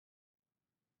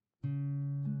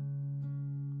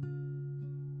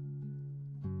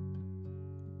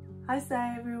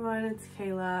Hi everyone, it's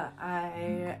Kayla.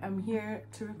 I am here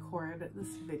to record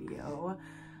this video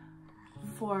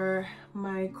for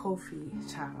my Ko-fi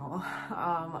channel.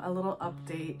 A little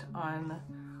update on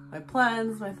my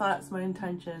plans, my thoughts, my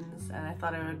intentions, and I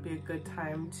thought it would be a good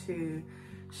time to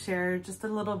share just a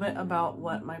little bit about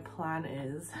what my plan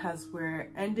is as we're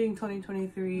ending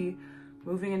 2023,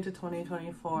 moving into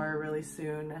 2024 really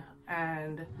soon.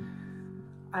 And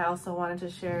I also wanted to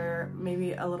share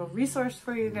maybe a little resource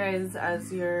for you guys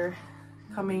as you're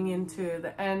coming into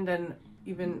the end, and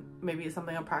even maybe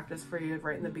something I'll practice for you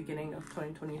right in the beginning of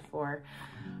 2024.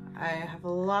 I have a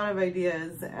lot of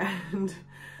ideas and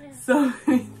so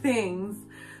many things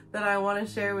that I want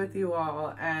to share with you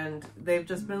all, and they've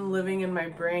just been living in my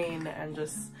brain and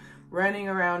just running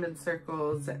around in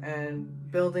circles and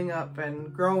building up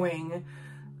and growing,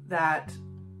 that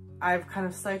I've kind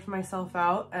of psyched myself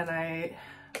out, and I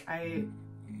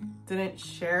didn't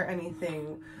share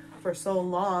anything for so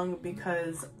long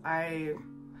because I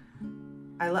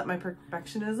let my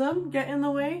perfectionism get in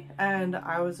the way, and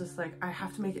I was just like, I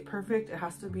have to make it perfect. It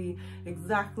has to be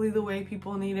exactly the way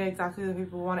people need it, exactly the way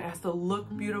people want it. It has to look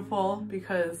beautiful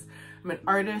because I'm an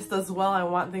artist as well. I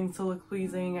want things to look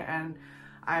pleasing, and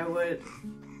I would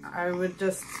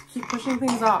just keep pushing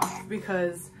things off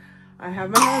because I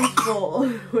have my hands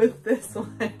full with this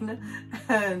one,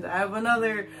 and I have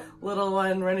another little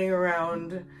one running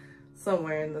around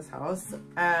somewhere in this house,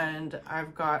 and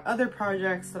I've got other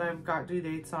projects that I've got due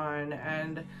dates on,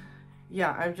 and yeah,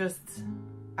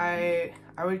 I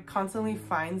would constantly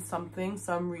find some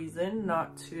reason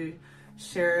not to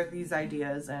share these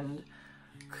ideas and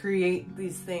create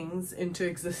these things into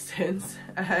existence.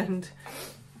 And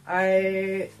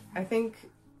I think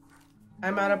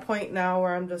I'm at a point now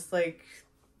where I'm just like,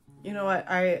 you know what,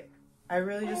 I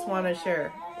really just want to share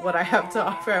what I have to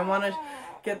offer. I want to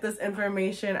get this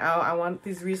information out. I want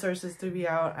these resources to be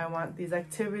out. I want these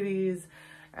activities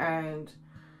and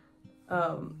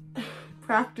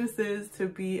practices to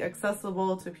be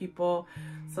accessible to people.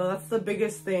 So that's the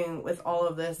biggest thing with all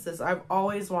of this, is I've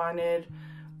always wanted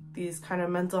these kind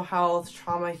of mental health,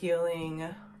 trauma healing,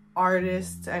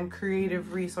 artist and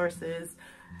creative resources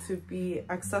to be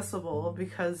accessible,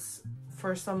 because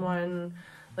for someone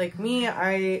like me,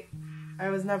 I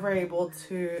was never able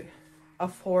to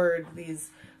afford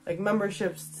these like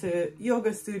memberships to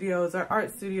yoga studios or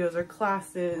art studios or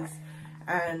classes.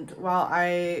 And while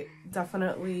I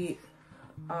definitely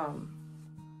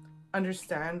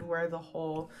understand where the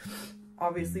whole,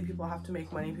 obviously people have to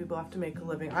make money, people have to make a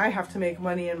living, I have to make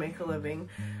money and make a living,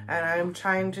 and I'm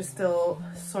trying to still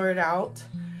sort out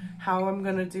how I'm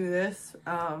gonna do this,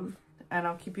 and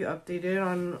I'll keep you updated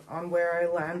on where I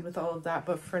land with all of that.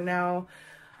 But for now,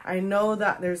 I know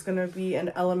that there's gonna be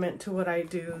an element to what I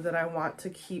do that I want to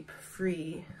keep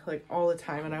free, like all the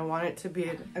time, and I want it to be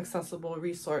an accessible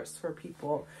resource for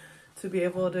people to be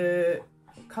able to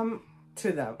come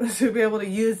to them, to be able to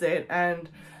use it, and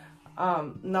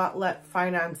not let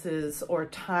finances or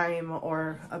time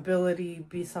or ability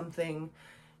be something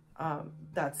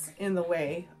that's in the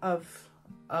way of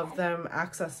them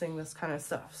accessing this kind of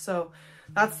stuff. So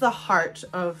that's the heart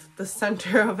of the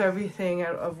center of everything,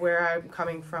 of where I'm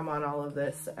coming from on all of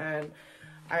this. And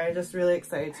I'm just really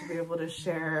excited to be able to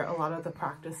share a lot of the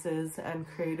practices and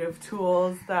creative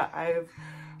tools that I've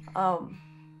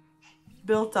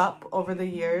built up over the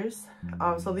years.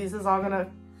 So this is all gonna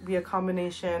be a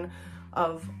combination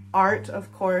of art,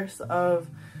 of course, of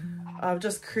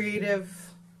just creative,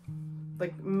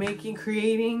 like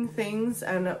creating things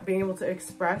and being able to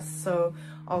express. So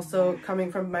also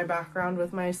coming from my background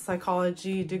with my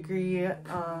psychology degree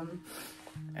and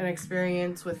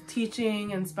experience with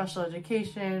teaching and special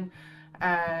education,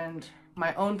 and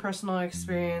my own personal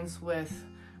experience with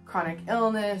chronic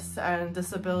illness and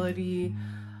disability.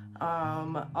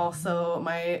 Also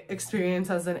my experience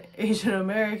as an Asian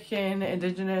American,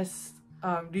 Indigenous,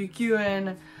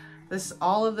 Ryukyuan.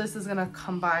 All of this is gonna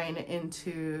combine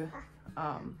into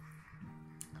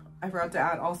I forgot to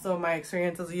add also my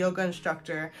experience as a yoga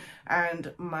instructor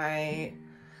and my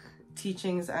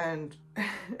teachings and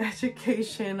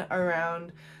education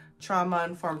around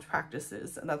trauma-informed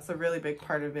practices, and that's a really big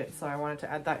part of it, so I wanted to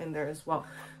add that in there as well.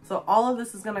 So all of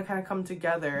this is going to kind of come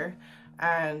together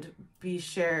and be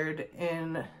shared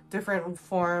in different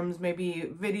forms,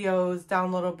 maybe videos,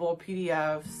 downloadable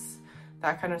PDFs,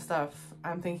 that kind of stuff.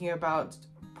 I'm thinking about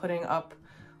putting up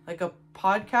like a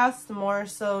podcast, more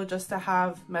so just to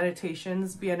have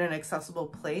meditations be in an accessible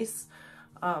place.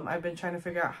 I've been trying to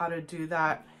figure out how to do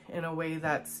that in a way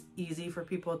that's easy for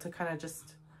people to kind of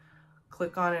just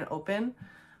click on and open.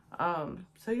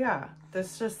 So yeah,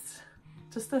 that's just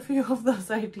a few of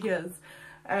those ideas.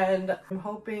 And I'm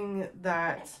hoping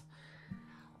that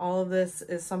all of this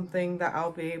is something that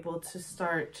I'll be able to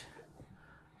start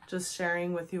just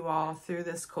sharing with you all through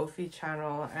this Ko-fi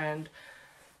channel and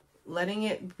letting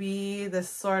it be this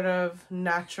sort of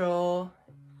natural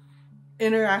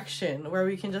interaction where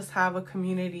we can just have a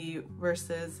community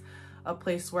versus a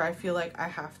place where I feel like I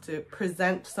have to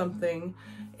present something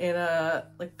in a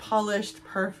like polished,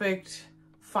 perfect,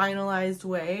 finalized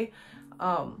way.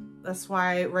 That's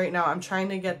why right now I'm trying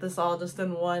to get this all just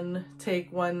in one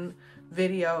take, one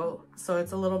video, so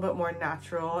it's a little bit more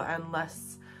natural and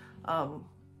less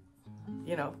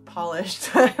you know, polished,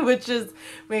 which is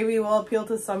maybe will appeal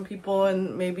to some people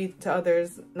and maybe to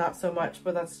others not so much,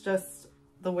 but that's just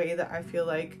the way that I feel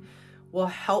like will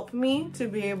help me to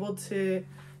be able to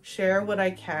share what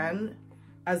I can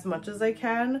as much as I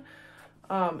can,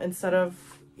 instead of,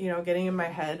 you know, getting in my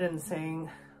head and saying,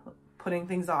 putting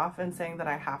things off and saying that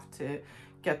I have to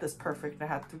get this perfect, I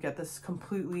have to get this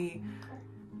completely,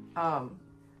 I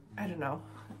don't know.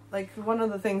 Like, one of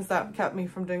the things that kept me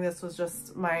from doing this was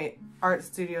just my art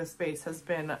studio space has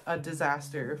been a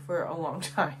disaster for a long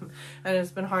time. And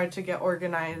it's been hard to get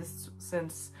organized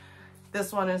since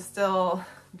this one is still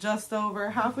just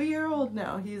over half a year old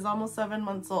now. He's almost 7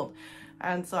 months old.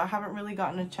 And so I haven't really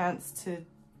gotten a chance to,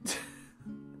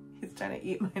 he's trying to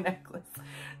eat my necklace.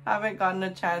 I haven't gotten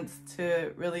a chance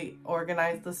to really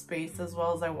organize the space as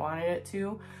well as I wanted it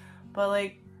to. But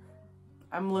like,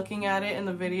 I'm looking at it in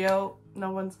the video,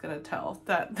 no one's gonna tell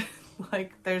that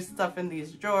like there's stuff in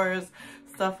these drawers,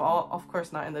 stuff all, of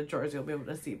course not in the drawers you'll be able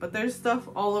to see, but there's stuff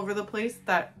all over the place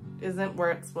that isn't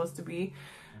where it's supposed to be.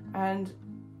 And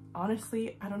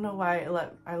honestly, I don't know why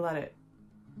I let it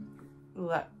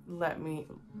let me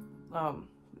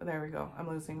there we go, I'm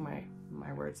losing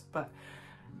my words, but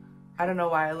I don't know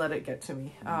why I let it get to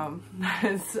me,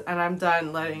 and I'm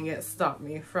done letting it stop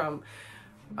me from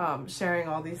sharing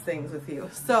all these things with you.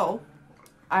 So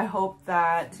I hope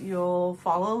that you'll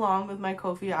follow along with my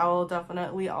Ko-fi. I will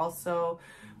definitely also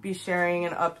be sharing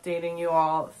and updating you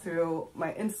all through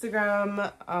my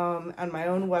Instagram and my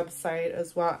own website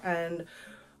as well. And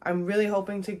I'm really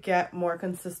hoping to get more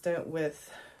consistent with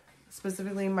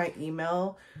specifically my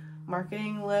email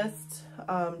marketing list,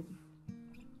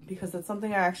 because it's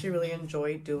something I actually really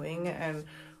enjoy doing, and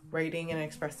writing and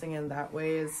expressing in that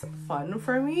way is fun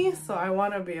for me. So I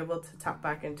want to be able to tap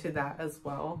back into that as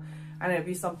well. And it'd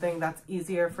be something that's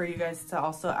easier for you guys to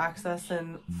also access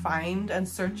and find and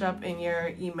search up in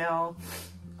your email,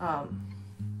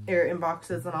 your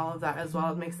inboxes and all of that as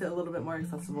well. It makes it a little bit more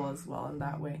accessible as well in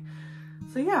that way.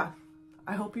 So yeah,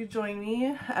 I hope you join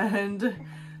me and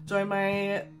join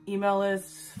my email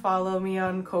list. Follow me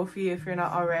on Ko-fi if you're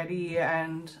not already.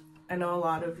 And I know a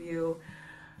lot of you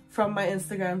from my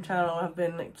Instagram channel have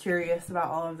been curious about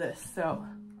all of this. So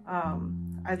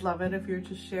I'd love it if you were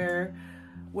to share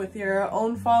with your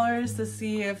own followers to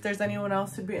see if there's anyone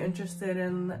else who'd be interested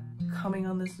in coming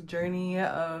on this journey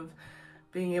of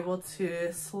being able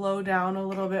to slow down a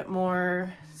little bit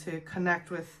more, to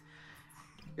connect with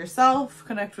yourself,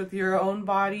 connect with your own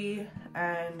body,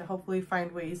 and hopefully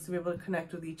find ways to be able to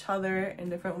connect with each other in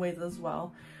different ways as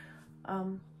well.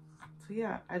 So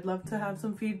yeah, I'd love to have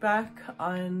some feedback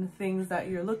on things that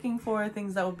you're looking for,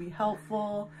 things that would be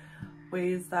helpful,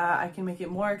 ways that I can make it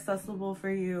more accessible for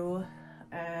you.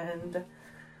 And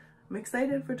I'm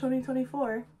excited for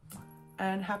 2024,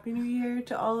 and Happy New Year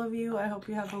to all of you. I hope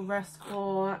you have a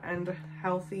restful and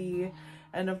healthy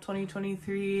end of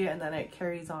 2023, and then it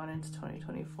carries on into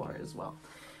 2024 as well.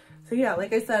 So yeah,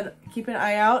 like I said, keep an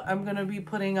eye out. I'm gonna be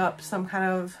putting up some kind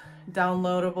of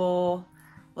downloadable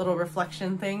little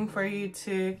reflection thing for you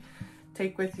to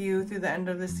take with you through the end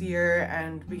of this year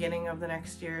and beginning of the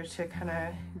next year to kind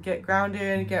of get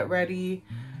grounded, get ready,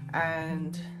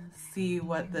 and see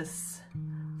what this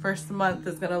first month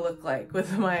is gonna look like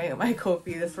with my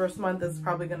Ko-fi. This first month is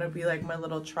probably gonna be like my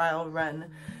little trial run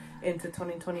into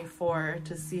 2024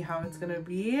 to see how it's gonna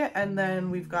be. And then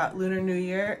we've got Lunar New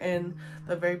Year in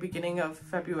the very beginning of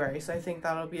February. So I think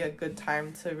that'll be a good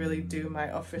time to really do my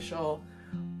official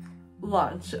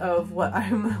launch of what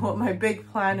my big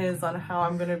plan is on how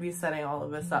I'm gonna be setting all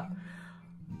of this up.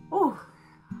 Oh,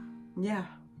 yeah.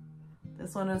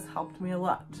 This one has helped me a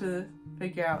lot to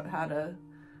figure out how to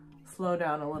slow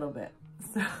down a little bit.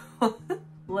 So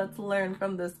let's learn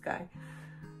from this guy.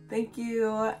 Thank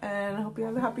you, and I hope you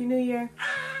have a happy new year.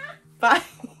 Bye.